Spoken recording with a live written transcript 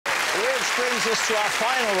which brings us to our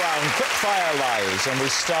final round, quickfire lies, and we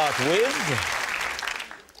start with...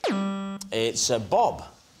 It's Bob.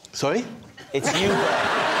 Sorry? It's you, Bob.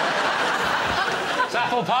 It's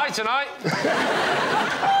apple pie tonight.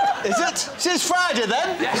 Is it? It's Friday,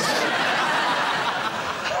 then? Yes.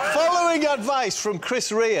 Following advice from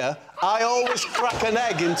Chris Rea, I always crack an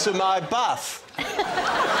egg into my bath. I've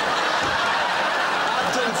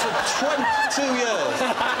done for 22 years.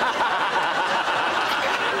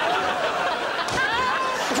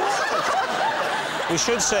 We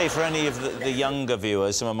should say, for any of the younger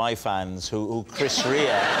viewers, some of my fans, who Chris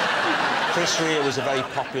Rea was a very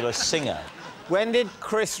popular singer. When did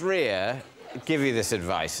Chris Rea give you this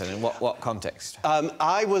advice, and in what context?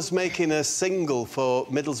 I was making a single for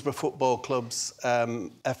Middlesbrough Football Club's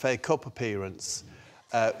FA Cup appearance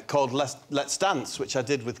called Let's Dance, which I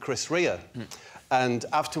did with Chris Rea. And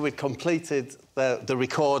after we'd completed the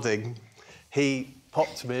recording, he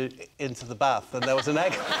popped me into the bath, and there was an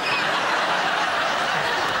egg.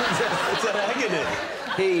 It's an egg in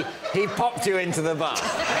it. He popped you into the bath.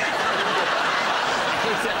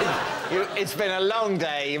 It's been a long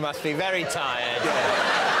day, you must be very tired.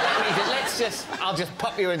 Yeah. I'll just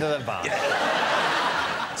pop you into the bath.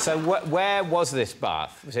 Yeah. So where was this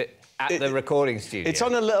bath? Was it at the recording studio? It's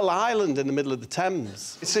on a little island in the middle of the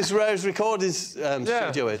Thames. It's as Rare's recording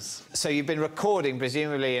studio is. So you've been recording,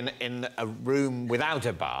 presumably, in a room without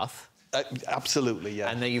a bath? Absolutely, yeah.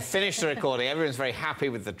 And then you finish the recording, everyone's very happy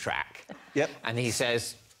with the track. Yep. And he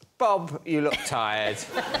says, Bob, you look tired.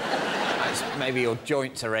 Maybe your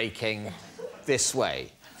joints are aching this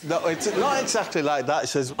way. No, it's not exactly like that. It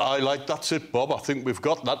says, that's it, Bob, I think we've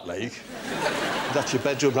got that leg. That's your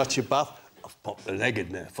bedroom, that's your bath. I've popped an egg in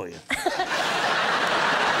there for you.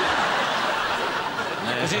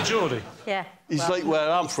 Is he Geordie? Yeah. He's like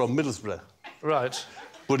where I'm from, Middlesbrough. Right.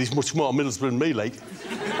 But he's much more Middlesbrough than me, like.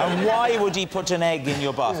 And why would he put an egg in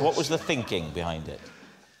your bath? What was the thinking behind it?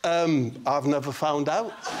 I've never found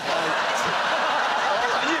out.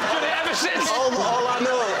 And you've done it ever since? All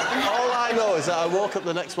I know is that I woke up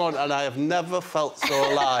the next morning and I have never felt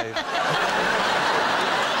so alive.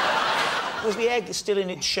 Was the egg still in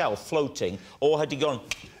its shell, floating, or had he gone...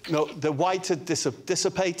 No, the white had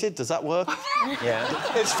dissipated. Does that work? Yeah.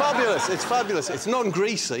 It's fabulous, it's fabulous. It's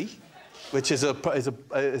non-greasy, which is a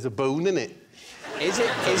boon, isn't it? Is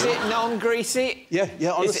it non-greasy? Yeah,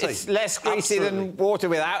 honestly. It's less greasy than water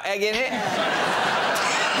without egg in it?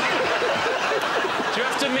 Do you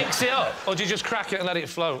have to mix it up, or do you just crack it and let it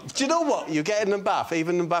float? Do you know what? You get in the bath,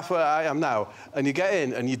 even in the bath where I am now, and you get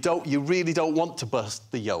in and you really don't want to burst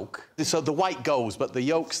the yolk. So the white goes, but the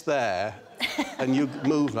yolk's there, and you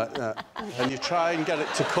move like that, and you try and get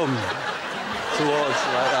it to come towards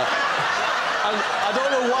like that. And I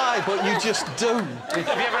don't know why, but you just do. Have you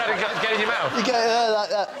ever had it get in your mouth? You get it there like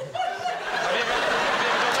that.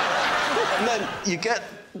 And then you get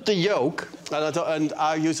the yolk, and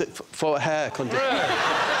I use it for hair conditioning. Really?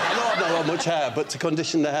 I don't have much hair, but to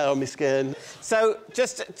condition the hair on my skin. So,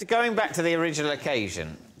 just going back to the original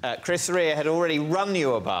occasion, Chris Rea had already run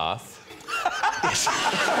you a bath. Yes.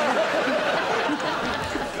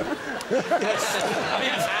 Yes.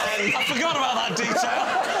 I forgot about that detail.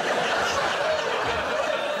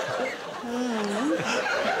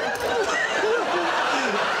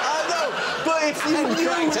 If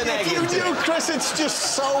you knew Chris, it's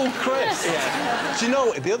just so Chris. Yeah. Do you know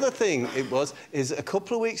what? The other thing is a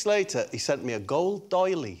couple of weeks later, he sent me a gold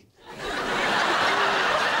doily.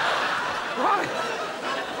 Right.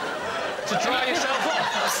 To dry yourself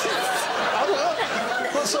off? I don't know.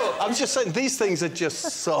 But so, I'm just saying, these things are just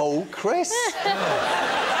so Chris.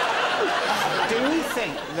 Do we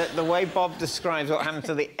think that the way Bob describes what happened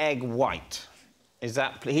to the egg white... Is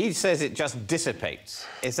that... He says it just dissipates.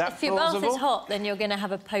 Is that If your bath is hot, then you're going to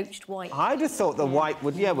have a poached white. I'd have thought the white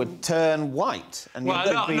would turn white. And Well,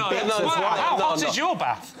 there'd be bits of white. How hot is your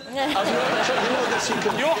bath?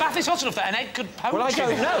 Your bath is hot enough that an egg could poach. Well, I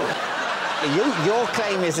don't know. Your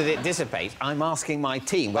claim is that it dissipates. I'm asking my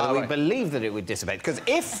team whether we believe that it would dissipate. Because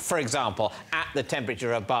if, for example, at the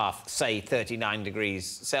temperature of a bath, say 39 degrees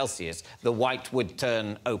Celsius, the white would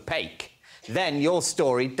turn opaque, then your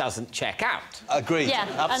story doesn't check out. Agreed. Yeah,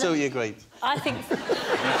 absolutely agreed. I think...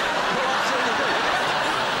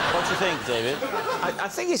 What do you think, David? I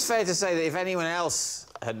think it's fair to say that if anyone else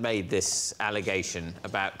had made this allegation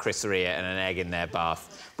about Chris Rea and an egg in their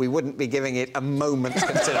bath, we wouldn't be giving it a moment's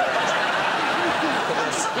consideration.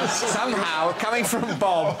 Somehow, coming from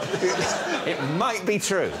Bob, it might be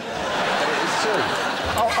true. It's true.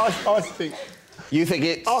 I think... You think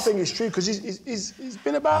it's... I think it's true, because he's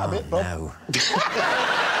been about a bit, Bob. No.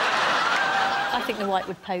 I think the white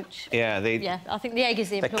would poach. Yeah, Yeah, I think the egg is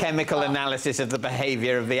the the important chemical part. analysis of the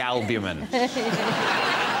behaviour of the albumin.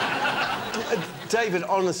 David,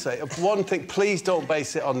 honestly, one thing, please don't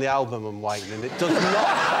base it on the albumin whitening. It does not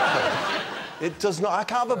happen. It does not. I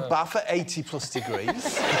can't have a bath at 80+ degrees.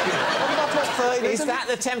 Is that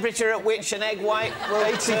the temperature at which an egg white will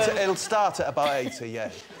 80 it'll start at about 80,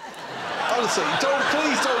 yeah. Honestly,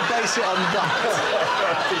 please don't base it on that.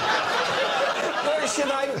 What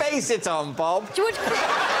should I base it on, Bob? George...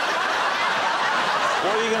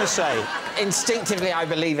 What are you going to say? Instinctively, I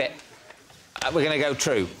believe it. We're going to go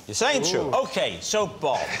true. You're saying true? OK, so,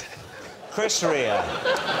 Bob, Chris Rea,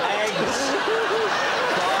 eggs,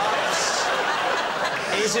 baths,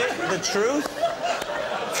 is it the truth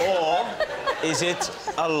or is it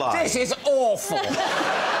a lie? This is awful.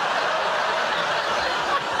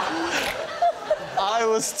 I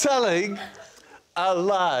was telling a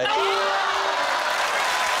lie.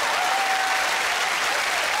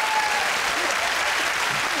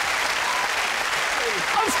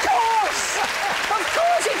 Of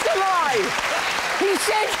course it's a lie! He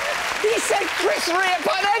said Chris Rea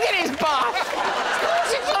put an egg in his bath! Of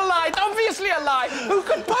course it's a lie! It's obviously a lie! Who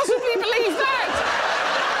could possibly believe that?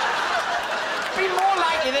 It'd be more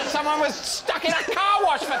likely that someone was stuck in a car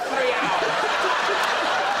wash for 3 hours.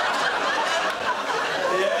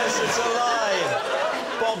 Yes, it's a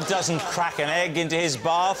lie. Bob doesn't crack an egg into his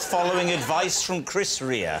bath following advice from Chris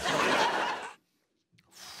Rea.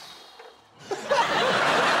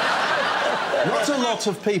 Not a lot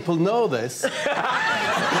of people know this. Which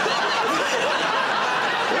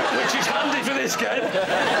is handy for this game.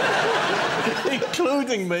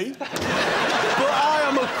 Including me. But I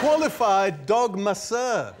am a qualified dog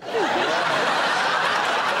masseur.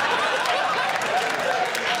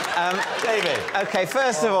 David. OK,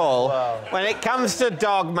 first of all, when it comes to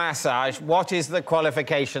dog massage, what is the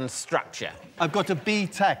qualification structure? I've got a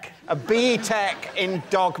B.Tech. A B.Tech in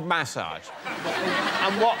dog massage.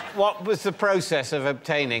 And what was the process of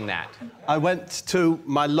obtaining that? I went to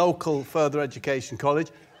my local further education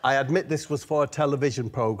college. I admit this was for a television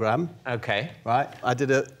programme. OK. Right? I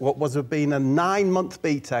did what was been a 9-month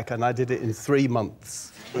B.Tech, and I did it in 3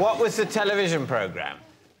 months. What was the television programme?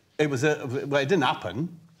 It was well, it didn't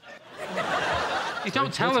happen. You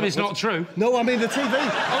don't tell them it's not true. No, I mean the TV. Oh,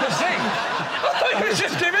 the thing? I thought he was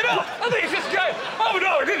just giving up. I think he's just going, oh,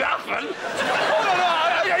 no, it didn't happen. Oh,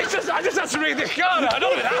 no, I just had to read this card out. I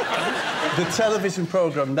know it happened. The television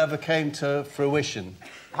programme never came to fruition.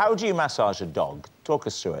 How do you massage a dog? Talk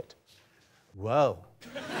us through it. Well...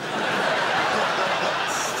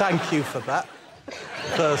 Thank you for that,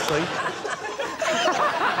 firstly.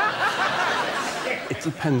 It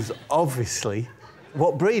depends, obviously,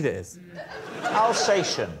 what breed it is.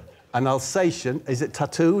 Alsatian. An Alsatian, is it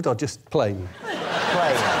tattooed or just plain?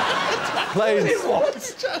 Plain. Plain.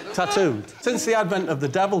 Tattooed. Since the advent of the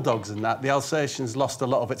devil dogs and that, the Alsatian's lost a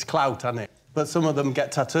lot of its clout, hasn't it? But some of them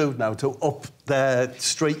get tattooed now to up their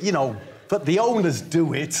street, you know, but the owners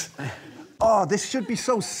do it. Oh, this should be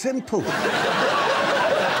so simple.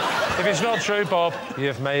 If it's not true, Bob,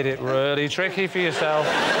 you've made it really tricky for yourself.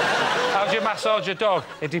 How do you massage a dog?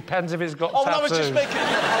 It depends if it's got tattoos. I was just making...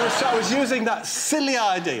 I was using that silly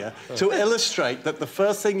idea to illustrate that the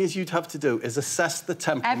first thing you'd have to do is assess the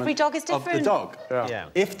temperament Every dog is of the different. dog. Yeah.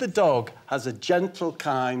 If the dog has a gentle,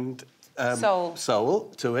 kind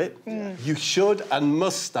soul to it, you should and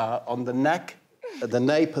must start on the neck, at the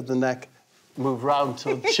nape of the neck, move round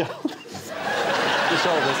to the shoulders. The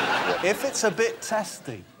shoulders. If it's a bit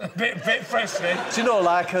testy... A bit frisky. Do you know,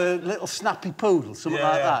 like a little snappy poodle, something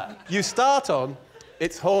like that? You start on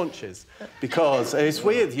its haunches, because it's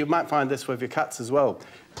weird, you might find this with your cats as well.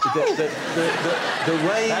 The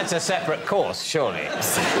way... That's a separate course, surely.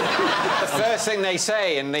 The first thing they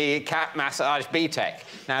say in the cat massage B.Tech.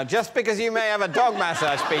 Now, just because you may have a dog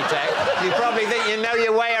massage B.Tech, you probably think you know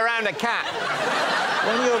your way around a cat.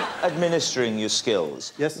 When you're administering your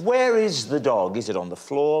skills, yes, where is the dog? Is it on the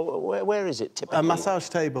floor? Where is it typically? A massage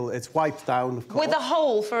table. It's wiped down, of course. With a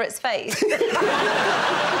hole for its face. Can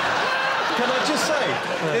I just say,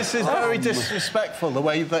 this is very disrespectful, the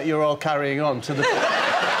way that you're all carrying on to the... to the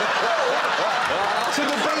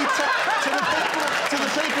B.Tech... to the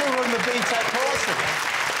people who run the B.Tech courses.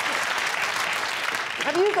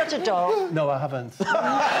 Have you got a dog? No, I haven't.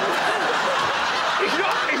 He's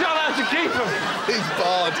not allowed to keep him. He's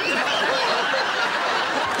barred.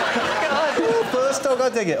 The first dog I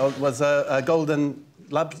did it on was a golden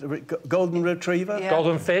retriever. Yeah.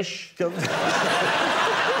 Golden fish.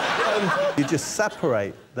 You just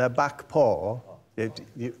separate their back paw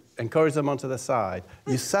You encourage them onto the side.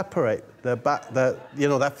 You separate their back, their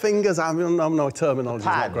fingers. I know terminology is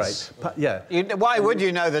not great. Yeah. Why would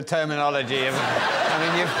you know the terminology of...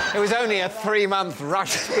 it was only a 3-month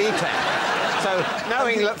rush speed test. So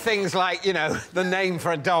knowing things like, the name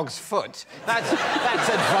for a dog's foot, that's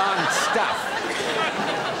advanced stuff.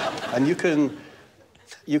 And you can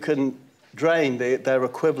drain their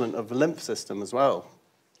equivalent of the lymph system as well.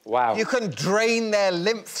 Wow. You can drain their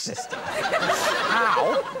lymph system.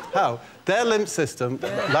 How? How? Their lymph system,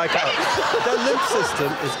 their lymph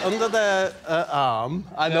system is under their arm.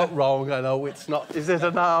 I'm not wrong, I know it's not. Is it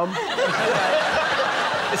an arm?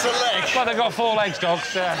 It's a leg. Well, they've got 4 legs,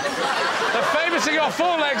 dogs. They're famously got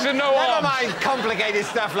 4 legs and no arms. Never mind complicated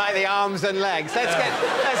stuff like the arms and legs. Let's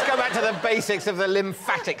go back to the basics of the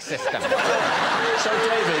lymphatic system. So,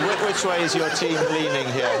 David, which way is your team leaning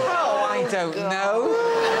here? Oh, I don't know.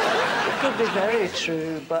 It could be very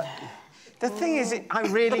true, but... The thing is, I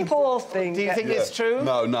really... The poor thing. Do you think it's true?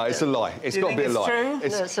 No, it's a lie. It's got to be a lie. True? No,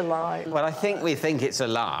 it's a lie. Well, I think we think it's a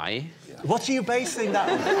lie. What are you basing that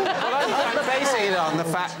on? Well, I'm basing it on the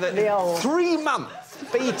fact that 3-month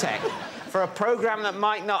BTEC for a programme that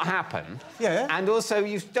might not happen. Yeah. And also,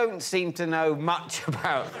 you don't seem to know much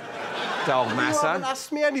about dog You massa. haven't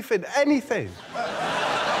asked me anything.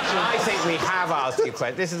 I think we have asked you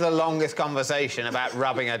questions. This is the longest conversation about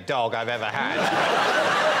rubbing a dog I've ever had.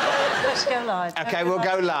 Let's go live. OK, we'll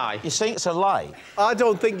go lie. You think it's a lie? I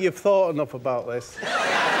don't think you've thought enough about this.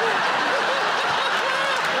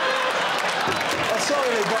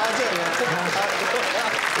 Sorry, but I didn't.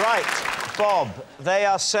 Right, Bob, they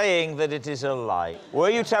are saying that it is a lie. Were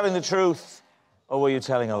you telling the truth, or were you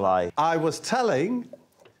telling a lie? I was telling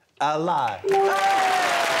a lie.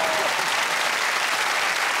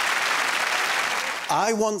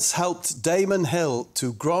 I once helped Damon Hill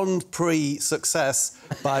to Grand Prix success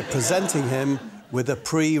by presenting him with a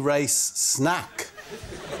pre-race snack.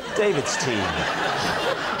 David's team.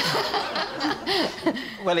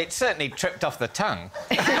 Well, it certainly tripped off the tongue.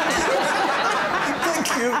 Thank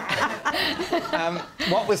you.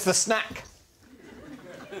 What was the snack?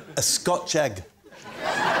 A Scotch egg.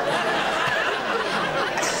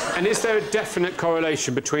 And is there a definite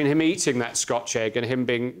correlation between him eating that Scotch egg and him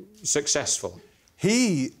being successful?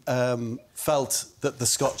 He felt that the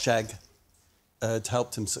Scotch egg had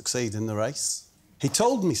helped him succeed in the race. He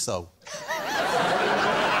told me so.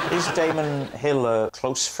 Is Damon Hill a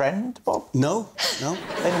close friend, Bob? No.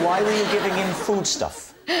 Then why were you giving him food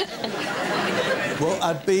stuff? Well,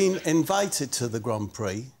 I'd been invited to the Grand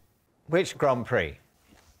Prix. Which Grand Prix?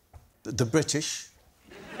 The British.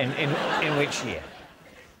 In which year?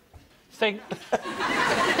 Think.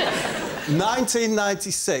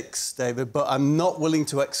 1996, David, but I'm not willing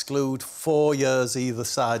to exclude 4 years either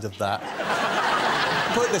side of that.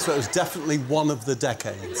 Put it this way, it was definitely one of the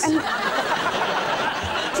decades. Do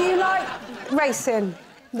you like racing,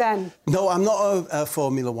 then? No, I'm not a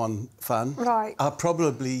Formula One fan. Right. I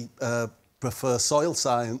probably prefer soil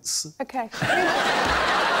science. OK.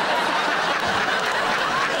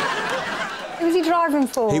 Who was he driving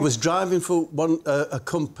for? He was driving for a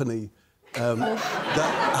company that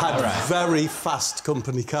had very fast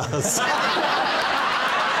company cars.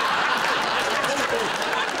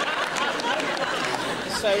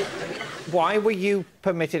 So, why were you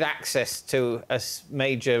permitted access to a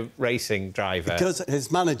major racing driver? Because his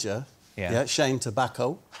manager, Shane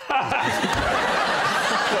Tobacco...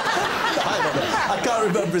 I can't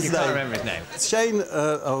remember his name. You can't remember his name. Shane,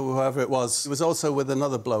 or whoever it was, was also with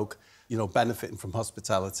another bloke, benefiting from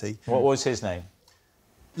hospitality. What was his name?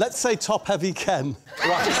 Let's say Top Heavy Ken.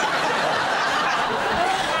 Right.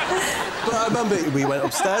 But I remember we went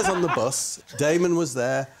upstairs on the bus. Damon was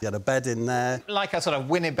there. He had a bed in there. Like a sort of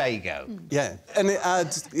Winnebago. Yeah. And it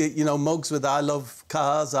had, mugs with I love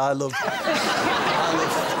cars, I love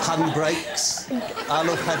handbrakes, I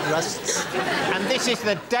love headrests. And this is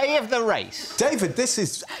the day of the race. David, this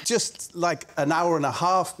is just like an hour and a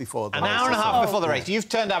half before the race. An hour and a half before the race. You've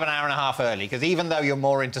turned up an hour and a half early, because even though you're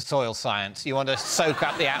more into soil science, you want to soak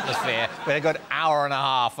up the atmosphere with a good hour and a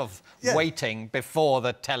half of waiting before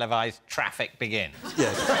the televised traffic begins.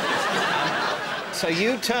 Yes. So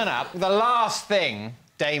you turn up. The last thing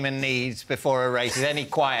Damon needs before a race is any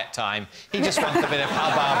quiet time. He just wants a bit of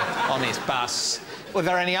hubbub on his bus. Were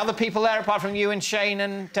there any other people there apart from you and Shane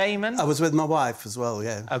and Damon? I was with my wife as well,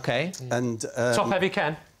 yeah. OK. And... Top Heavy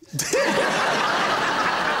Ken.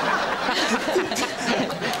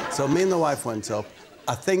 So me and the wife went up.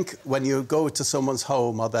 I think when you go to someone's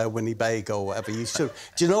home or their Winnebago or whatever, you should...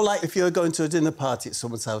 Do you know, like, if you're going to a dinner party at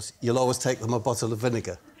someone's house, you'll always take them a bottle of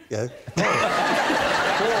vinegar? Yeah.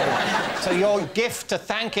 So your gift to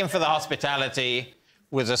thank him for the hospitality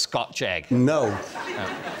was a Scotch egg? No.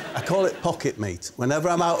 I call it pocket meat. Whenever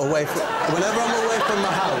I'm away from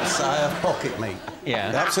my house, I have pocket meat.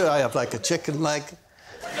 Yeah. That's it. I have, like, a chicken leg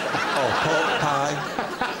or pork pie.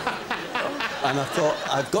 And I thought,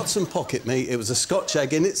 I've got some pocket meat. It was a Scotch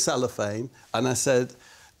egg in its cellophane. And I said,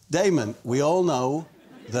 Damon, we all know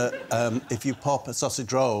that if you pop a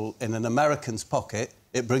sausage roll in an American's pocket,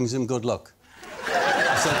 it brings him good luck.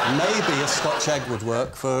 I said, maybe a Scotch egg would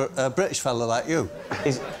work for a British fella like you.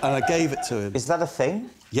 And I gave it to him. Is that a thing?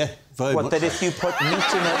 Yeah, very much. What, that if you put meat in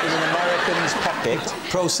an American's pocket...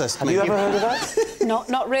 Processed meat. Have you ever heard of that?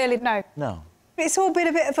 Not really, no. No. It's all been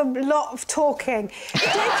a bit of a lot of talking. I've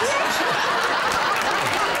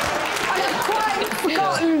quite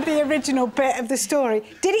forgotten the original bit of the story.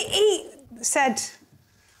 Did he eat said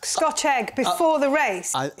Scotch egg before the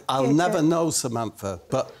race? I'll never know, Samantha,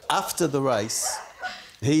 but after the race,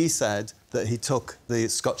 he said that he took the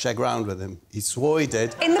Scotch egg round with him. He swore he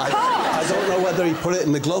did. In the car? I don't know whether he put it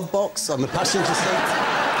in the glove box on the passenger seat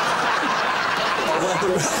or whether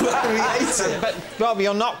he ate it. But, Bob,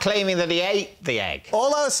 you're not claiming that he ate the egg.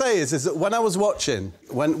 All I'll say is that when I was watching,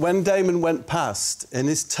 when Damon went past, in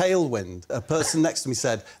his tailwind, a person next to me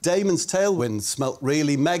said, Damon's tailwind smelt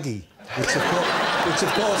really meggy, which of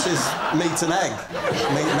course is meat and egg.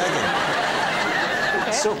 Meat and egg.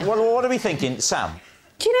 Okay. So what are we thinking, Sam?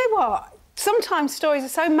 Do you know what? Sometimes stories are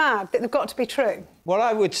so mad that they've got to be true. What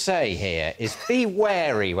I would say here is be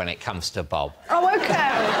wary when it comes to Bob. Oh,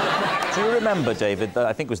 OK. Do you remember, David, that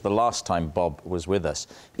I think it was the last time Bob was with us,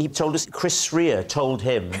 he told us Chris Rea told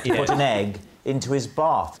him to put an egg into his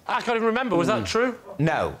bath. I can't even remember. Was that true?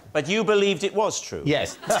 No. But you believed it was true?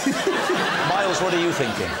 Yes. Miles, what are you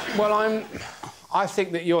thinking? Well, I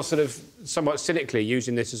think that you're sort of somewhat cynically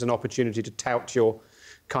using this as an opportunity to tout your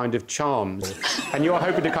kind of charms. And you're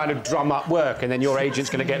hoping to kind of drum up work, and then your agent's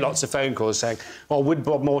going to get lots of phone calls saying, well, would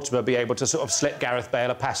Bob Mortimer be able to sort of slip Gareth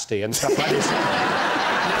Bale a pasty and stuff like this?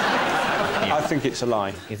 I think it's a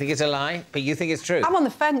lie. You think it's a lie? But you think it's true? I'm on the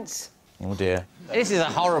fence. Oh, dear. This is a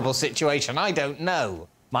horrible situation. I don't know.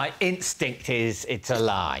 My instinct is it's a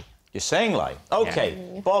lie. You're saying lie? OK,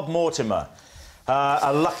 yeah. Bob Mortimer.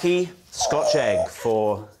 A lucky Scotch egg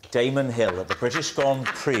for Damon Hill at the British Grand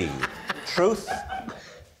Prix. Truth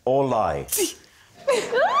or lie?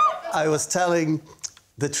 I was telling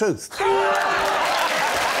the truth. He's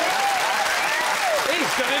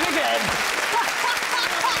done it again.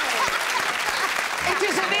 It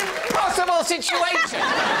is an impossible situation.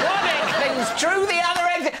 One egg thing's true, the other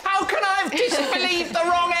egg thing... How can I have disbelieved the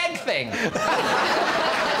wrong egg thing?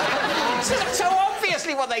 So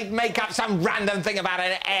obviously what they'd make up some random thing about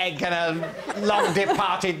an egg and a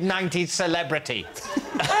long-departed 90s celebrity.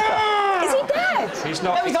 Is he dead? He's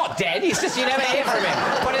not... No, he's not dead. He's just... You never hear from him.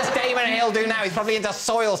 What does Damon Hill do now? He's probably into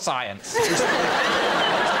soil science. Right.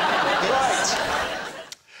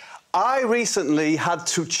 I recently had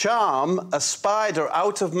to charm a spider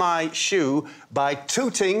out of my shoe by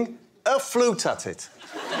tooting a flute at it.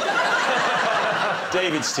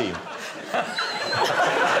 David's team.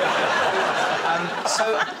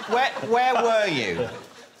 So, where were you?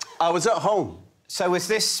 I was at home. So was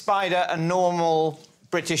this spider a normal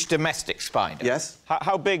British domestic spider? Yes.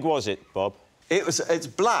 How big was it, Bob? It's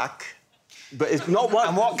black, but it's not one...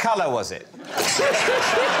 And what colour was it?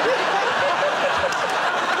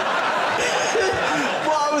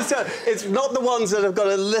 It's not the ones that have got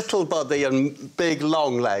a little body and big,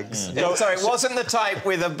 long legs. No, sorry, it wasn't the type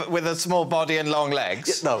with a small body and long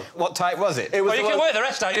legs? No. What type was it? Well, you can work the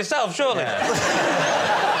rest out yourself, surely.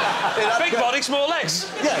 Yeah. Big body, small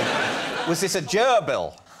legs. Yeah. Was this a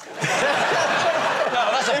gerbil?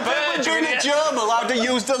 No, that's a bird. If it were doing a gerbil, I'd have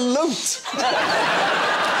used a lute.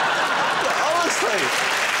 Honestly.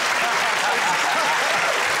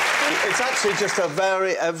 It's actually just a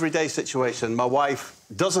very everyday situation. My wife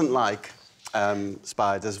doesn't like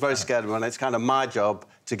spiders, very scared of them, and it's kind of my job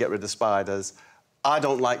to get rid of spiders. I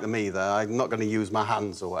don't like them either. I'm not going to use my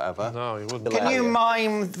hands or whatever. No, you wouldn't. Can you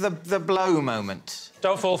mime the blow moment?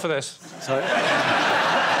 Don't fall for this. Sorry? He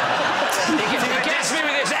gets me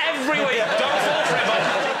with this every week. Don't fall for it, Bob.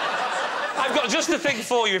 I've got just the thing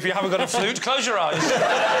for you if you haven't got a flute. Close your eyes. Don't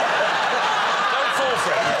fall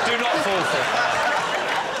for it. Do not fall for it.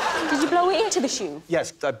 Did you blow it into the shoe?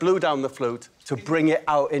 Yes, I blew down the flute to bring it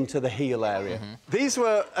out into the heel area. These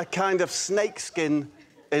were a kind of snakeskin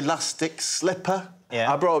elastic slipper. Yeah.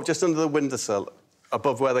 I brought up just under the windowsill,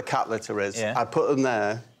 above where the cat litter is. Yeah. I put them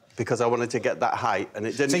there, because I wanted to get that height, and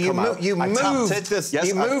it didn't So come out. you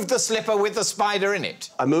moved the slipper with the spider in it?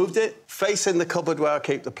 I moved it, facing the cupboard where I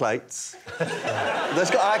keep the plates.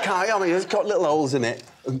 It's got little holes in it.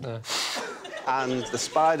 And the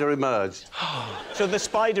spider emerged. So the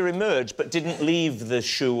spider emerged, but didn't leave the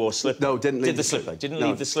shoe or slipper? No, didn't leave the slipper. Didn't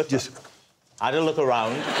leave the slipper? Just... I had a look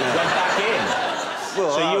around, went back in.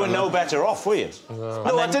 Well, so you were no better off, were you?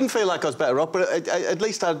 No, I didn't feel like I was better off, but at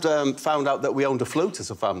least I'd found out that we owned a flute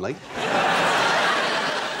as a family.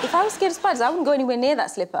 If I was scared of spiders, I wouldn't go anywhere near that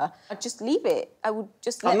slipper. I'd just leave it. I would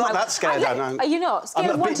just let I'm not that scared, Are you not?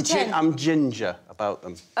 Scared of 1 to 10? I'm ginger about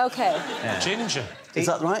them. OK. Yeah. Ginger? Is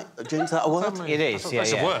that right? Ginger, is that a word? It is, yeah,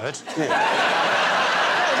 That's a word. Yeah.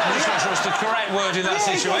 I'm just not sure it's the correct word in that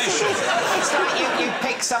situation. It's like you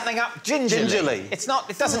pick something up gingerly. Gingerly. It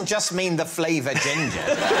doesn't just mean the flavour ginger.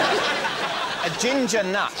 A ginger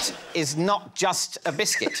nut is not just a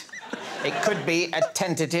biscuit. It could be a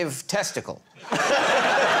tentative testicle.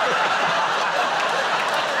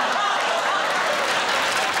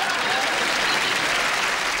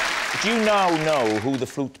 Do you now know who the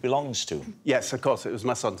flute belongs to? Yes, of course, it was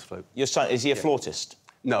my son's flute. Your son, is he a flautist?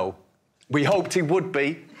 No. We hoped he would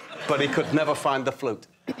be, but he could never find the flute.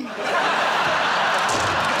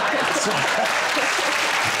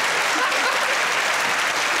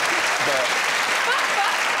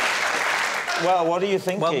 Well, what are you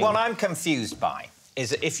thinking? Well, what I'm confused by is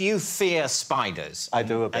that if you fear spiders... I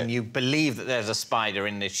do a bit. ...and you believe that there's a spider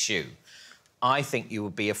in this shoe, I think you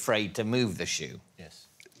would be afraid to move the shoe. Yes.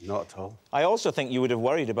 Not at all. I also think you would have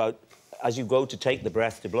worried about, as you go to take the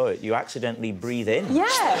breath to blow it, you accidentally breathe in. Yeah.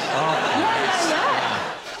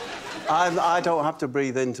 Yeah. I don't have to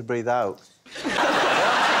breathe in to breathe out.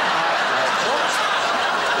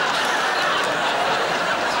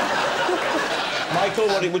 Michael,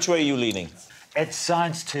 which way are you leaning? It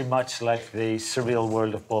sounds too much like the surreal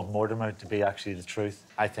world of Bob Mortimer to be actually the truth.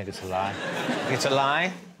 I think it's a lie. It's a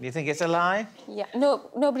lie? Do you think it's a lie? Yeah. No,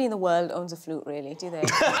 nobody in the world owns a flute, really, do they?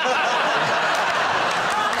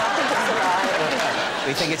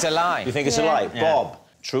 We think it's a lie. You think it's a lie? Yeah. Bob,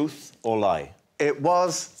 truth or lie? It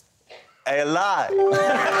was a lie.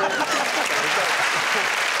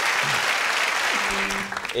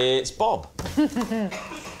 It's Bob.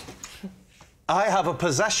 I have a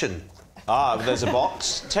possession. Ah, there's a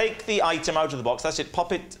box. Take the item out of the box. That's it.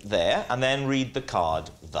 Pop it there, and then read the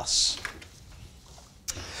card thus.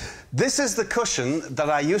 This is the cushion that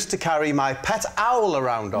I used to carry my pet owl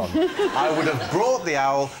around on. I would have brought the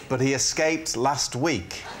owl, but he escaped last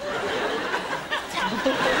week.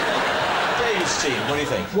 Dave's team, what do you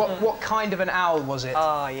think? What kind of an owl was it?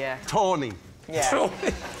 Oh, yeah. Tawny. Yeah.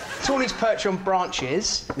 Tawny's perch on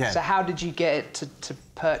branches. Yeah. So how did you get it to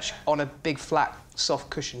perch on a big, flat, soft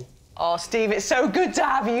cushion? Oh, Steve, it's so good to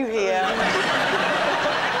have you here.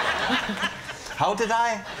 How did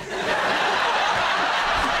I?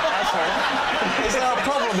 Is there a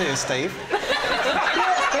problem here, Steve?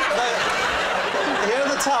 Here are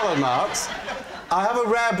the talon marks. I have a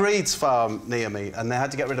rare breeds farm near me, and they had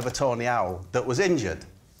to get rid of a tawny owl that was injured.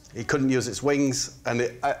 It couldn't use its wings, and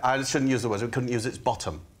I shouldn't use the words, it couldn't use its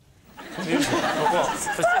bottom. For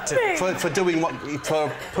doing what? For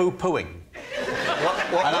poo-pooing.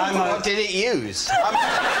 What did it use?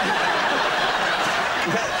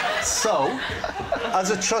 So,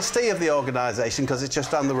 as a trustee of the organisation, because it's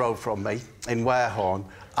just down the road from me, in Warehorn,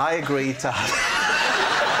 I agreed to have...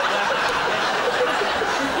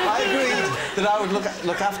 I agreed that I would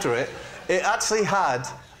look after it. It actually had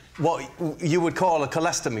what you would call a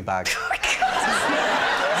colostomy bag. We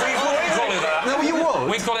wouldn't call it that. No, you would.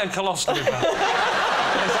 We'd call it a colostomy bag.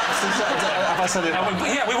 Have I said it?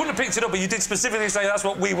 Yeah, we wouldn't have picked it up, but you did specifically say that's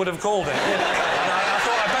what we would have called it. And I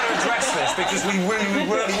thought I'd better address this because we really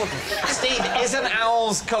wouldn't. Steve, is an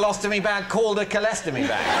owl's colostomy bag called a colostomy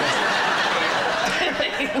bag?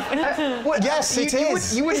 Yes, it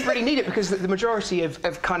is. You wouldn't really need it because the majority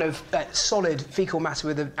of kind of solid faecal matter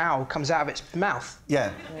with an owl comes out of its mouth.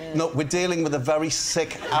 Yeah. No, we're dealing with a very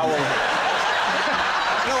sick owl.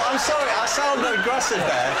 No, I'm sorry, I sound aggressive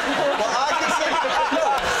there, but I can see... No,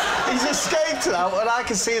 he's escaped now, and I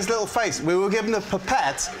can see his little face. We were given a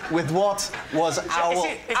pipette with what was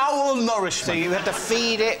owl nourishment. So you had to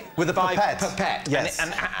feed it with a pipette? Yes.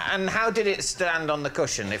 And how did it stand on the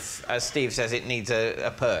cushion if, as Steve says, it needs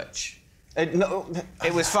a perch? No,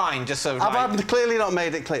 it was fine, just sort of I've clearly not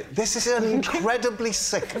made it clear. This is an incredibly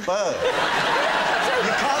sick bird.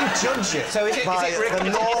 You can't judge it by the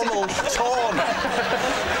normal tone.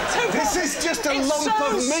 This is just a lump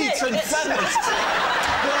of meat and feathers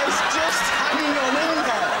that is just hanging on in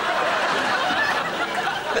there.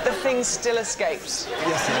 But the thing still escapes.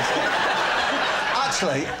 Yes, it escapes.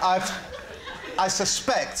 Actually, I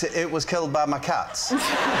suspect it was killed by my cats.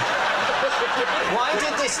 Why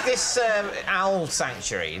did this owl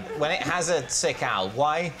sanctuary, when it has a sick owl,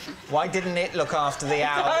 why didn't it look after the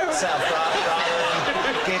owl itself rather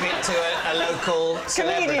than give it to a local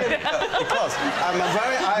celebrity? Because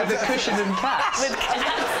I'm the cushion and cats.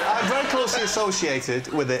 I'm very closely associated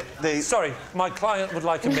with it. Sorry, my client would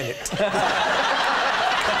like a minute.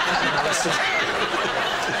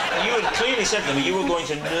 You had clearly said to me you were going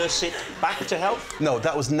to nurse it back to health. No,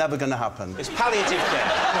 that was never going to happen. It's palliative care.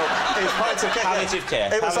 No, it's palliative care. Palliative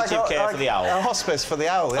care. It was palliative care for the owl. A hospice for the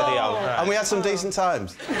owl. For the owl. Right. And we had some decent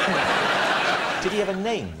times. Did he have a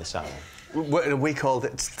name, this owl? We called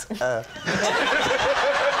it... Did you?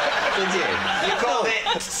 You called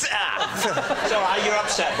it... So you're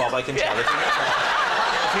upset, Bob, I can tell. If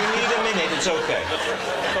you need a minute, it's OK.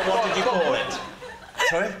 But what did you call it?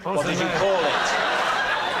 Sorry? What did you call it?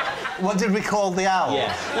 What did we call the owl?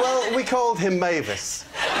 Yeah. Well, we called him Mavis.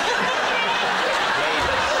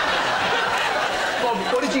 Bob,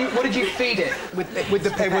 what did you feed it with the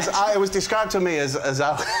pipette? It was described to me as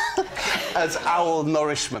owl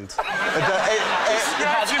nourishment.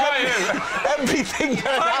 Everything.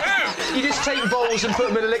 You just take bowls and put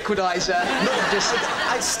them in a liquidizer.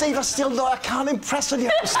 Steve, I can't impress on you.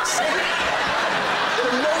 The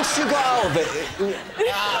most you got out of it.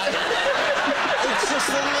 It's just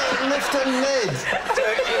a lift and mid.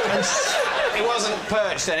 It wasn't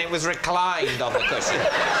perched and it was reclined on the cushion.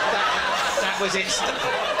 That was its... That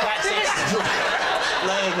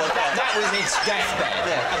was its deathbed.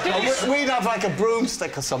 Yeah. We'd have like a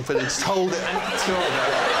broomstick or something and just hold it.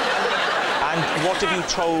 And what have you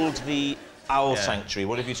told the owl sanctuary?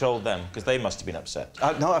 What have you told them? Because they must have been upset.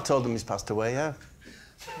 No, I've told them he's passed away, yeah.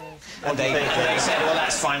 And they said, well,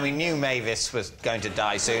 that's fine, we knew Mavis was going to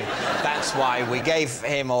die soon. That's why we gave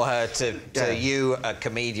him or her to you, a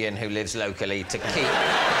comedian who lives locally, to keep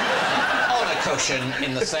on a cushion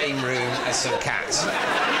in the same room as some cats.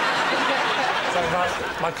 So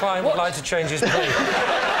my client would like to change his plea.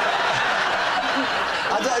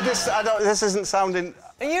 This isn't sounding...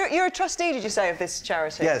 You're a trustee, did you say, of this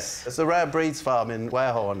charity? Yes. It's a rare breeds farm in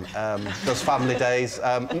Warehorn. Does family days.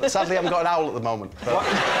 Sadly, I haven't got an owl at the moment. But...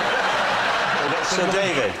 So,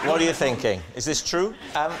 David, what are you thinking? Is this true?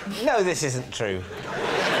 No, this isn't true.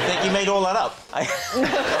 I think you made all that up.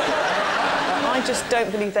 I just don't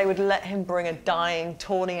believe they would let him bring a dying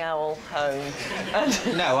tawny owl home.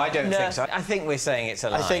 No, I don't think so. I think we're saying it's a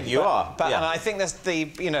lie. I think you are. But and I think that's the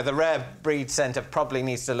Rare Breed Centre probably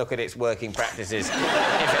needs to look at its working practices if it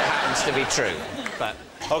happens to be true. But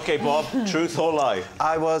OK, Bob, truth or lie?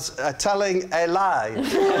 I was telling a lie.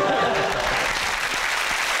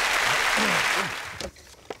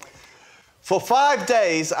 For 5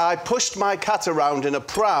 days, I pushed my cat around in a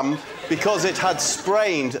pram because it had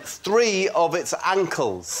sprained 3 of its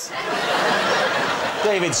ankles.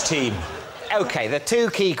 David's team. OK, the 2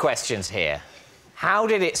 key questions here. How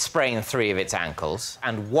did it sprain 3 of its ankles,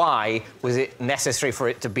 and why was it necessary for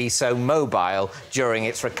it to be so mobile during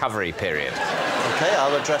its recovery period? OK,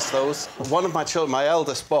 I'll address those. One of my children, my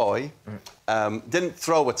eldest boy, didn't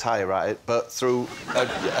throw a tyre at it, but threw a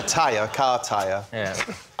car tyre,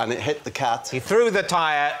 and it hit the cat. He threw the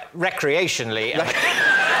tyre recreationally, and the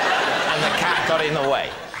cat got in the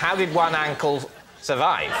way. How did one ankle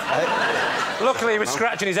survive? Luckily, he was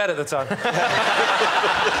scratching his head at the time.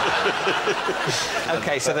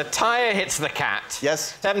 OK, so the tyre hits the cat.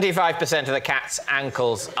 Yes. 75% of the cat's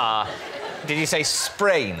ankles are, did you say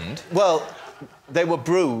sprained? Well, they were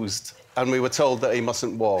bruised, and we were told that he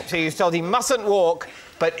mustn't walk. So you were told he mustn't walk,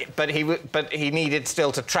 but he needed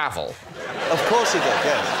still to travel. Of course he did,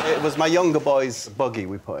 yes. It was my younger boy's buggy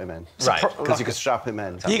we put him in. Right. Because you could strap him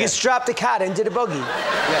in. You could strap the cat into the buggy?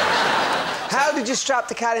 Yeah. How did you strap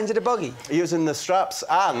the cat into the buggy? Using the straps,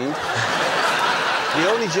 and the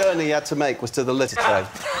only journey he had to make was to the litter tray.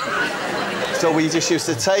 So we just used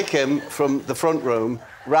to take him from the front room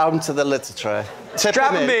round to the litter tray.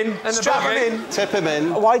 Strap him in. Strap him in. Tip him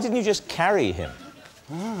in. Why didn't you just carry him?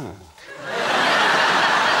 No.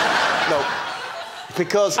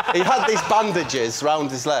 Because he had these bandages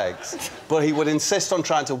round his legs, but he would insist on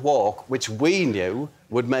trying to walk, which we knew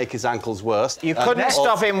would make his ankles worse. You couldn't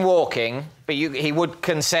stop him walking, but he would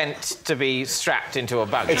consent to be strapped into a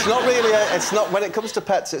buggy. It's not really when it comes to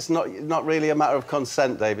pets, it's not really a matter of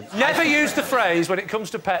consent, David. Never use the phrase, when it comes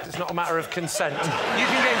to pets, it's not a matter of consent. You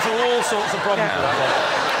can get into all sorts of problems with that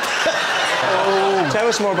one. Tell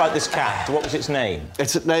us more about this cat. What was its name?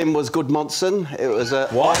 Its name was Gudmundsen. It was a...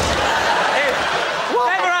 What?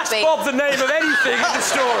 Never ask Bob the name of anything in the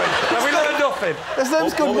story, and we learned nothing. His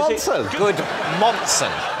name's Gudmundsen.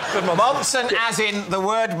 Gudmundsen. Monson, as in the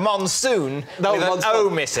word monsoon, No, with an O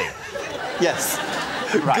missing. Yes.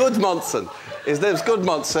 Right. Gudmundsson. His name's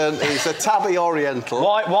Gudmundsson. He's a tabby Oriental.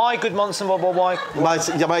 Why Gudmundsson? Why?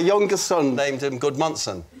 My youngest son named him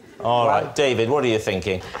Gudmundsson. All right, David, what are you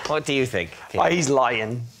thinking? What do you think? Oh, he's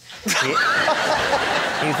lying.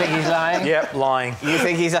 You think he's lying? Yep, lying. You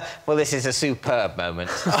think he's... Well, this is a superb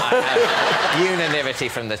moment. Unanimity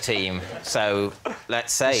from the team. So,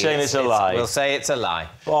 let's say... You're saying it's a lie? We'll say it's a lie.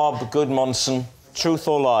 Bob Gudmundsson, truth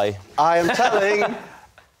or lie? I am telling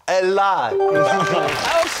a lie. Oh,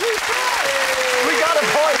 superb! We got a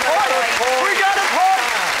point.